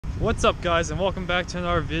What's up, guys, and welcome back to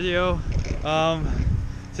another video.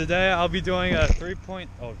 Today I'll be doing a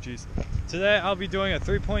Today I'll be doing a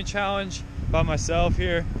 3-point challenge by myself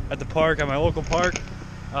here at the park, at my local park.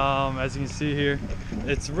 As you can see here,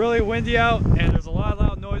 it's really windy out and there's a lot of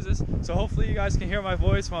loud noises, so hopefully you guys can hear my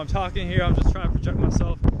voice when I'm talking here. I'm just trying to project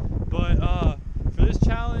myself. But for this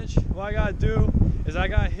challenge, what I gotta do is I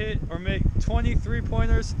gotta hit or make 20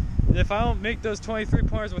 3-pointers, and if I don't make those 20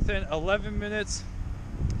 3-pointers within 11 minutes,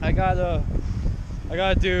 I gotta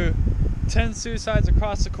do 10 suicides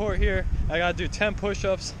across the court here. I gotta do 10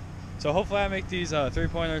 push-ups. So hopefully I make these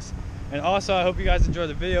 3-pointers. And also, I hope you guys enjoy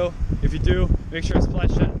the video. If you do, make sure to splash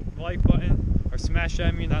that like button, or smash it,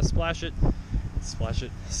 I mean, not splash it, splash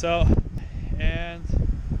it. So, and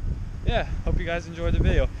yeah, hope you guys enjoy the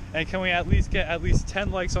video. And can we at least get at least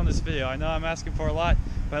 10 likes on this video? I know I'm asking for a lot,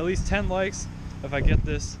 but at least 10 likes if I get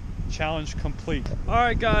this challenge complete.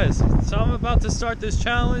 Alright guys, so I'm about to start this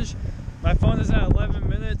challenge. My phone is at 11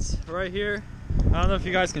 minutes right here. I don't know if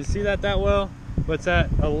you guys can see that well, but it's at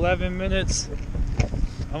 11 minutes.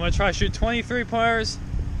 I'm going to try to shoot 20 3-pointers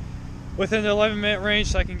within the 11-minute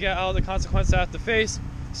range so I can get out of the consequences I have to face.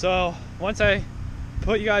 So once I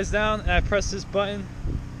put you guys down and I press this button,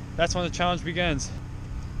 that's when the challenge begins.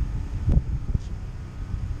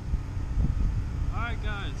 Alright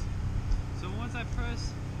guys, so once I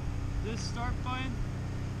press this start button,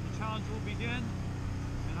 the challenge will begin,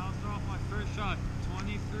 and I'll throw off my first shot.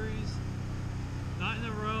 23s, not in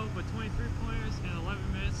a row, but 23 pointers in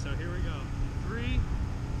 11 minutes. So here we go. 3,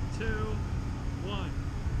 2, 1.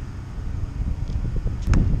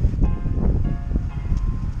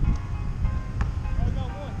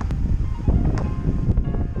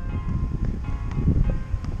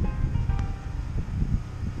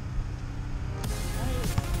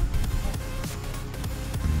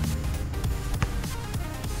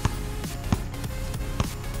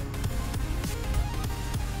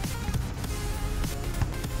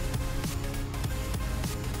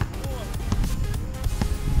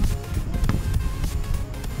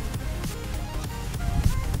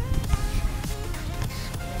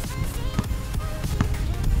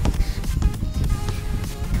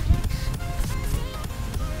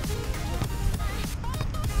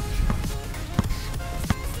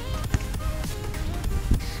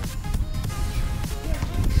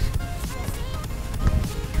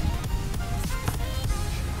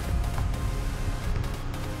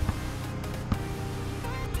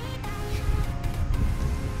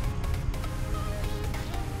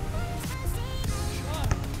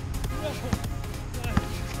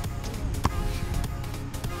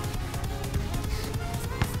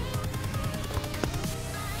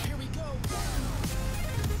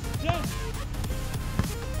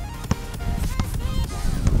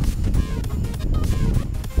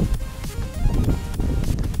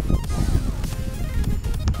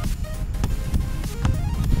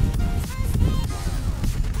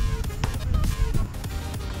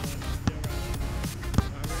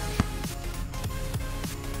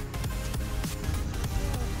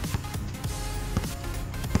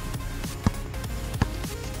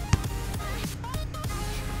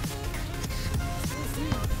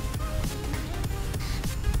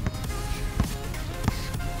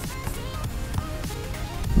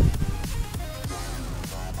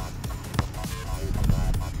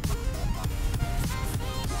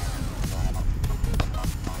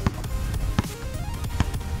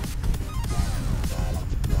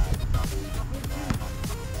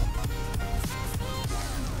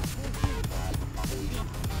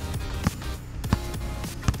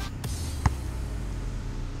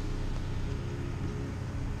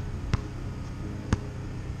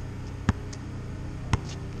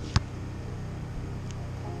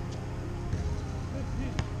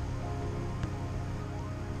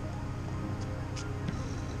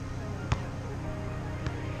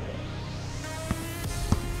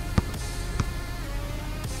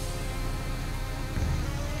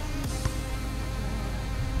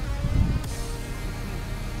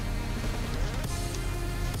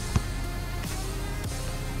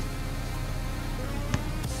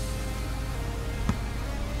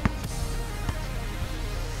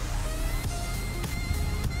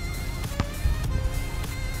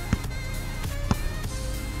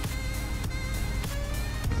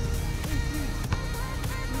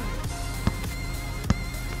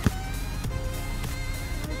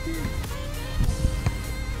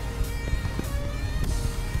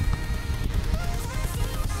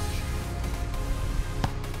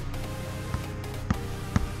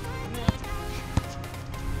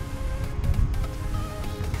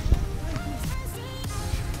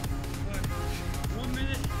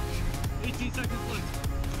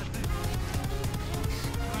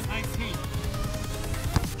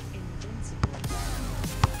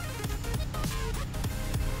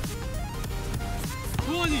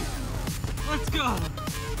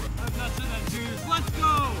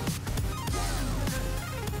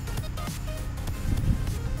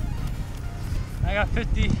 I got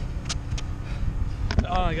 50.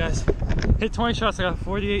 Oh guys, hit 20 shots. I got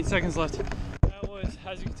 48 seconds left. That was,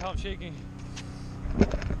 as you can tell, I'm shaking.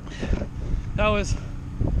 That was,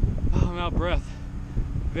 oh, I'm out of breath.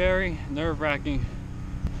 Very nerve-wracking.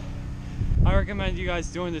 I recommend you guys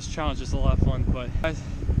doing this challenge. It's a lot of fun. But guys,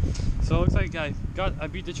 so it looks like I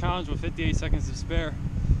beat the challenge with 58 seconds to spare.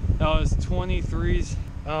 That was 23s.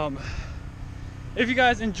 If you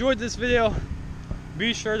guys enjoyed this video,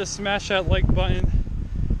 be sure to smash that like button.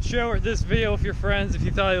 Share this video with your friends if you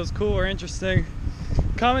thought it was cool or interesting.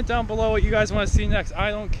 Comment down below what you guys want to see next. I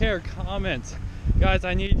don't care. Comment. Guys,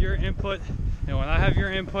 I need your input. And when I have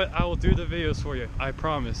your input, I will do the videos for you. I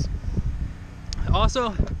promise.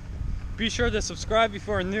 Also, be sure to subscribe if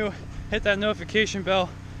you are new. Hit that notification bell.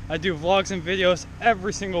 I do vlogs and videos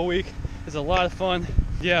every single week. It's a lot of fun.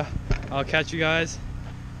 Yeah, I'll catch you guys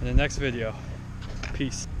in the next video.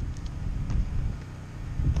 Peace.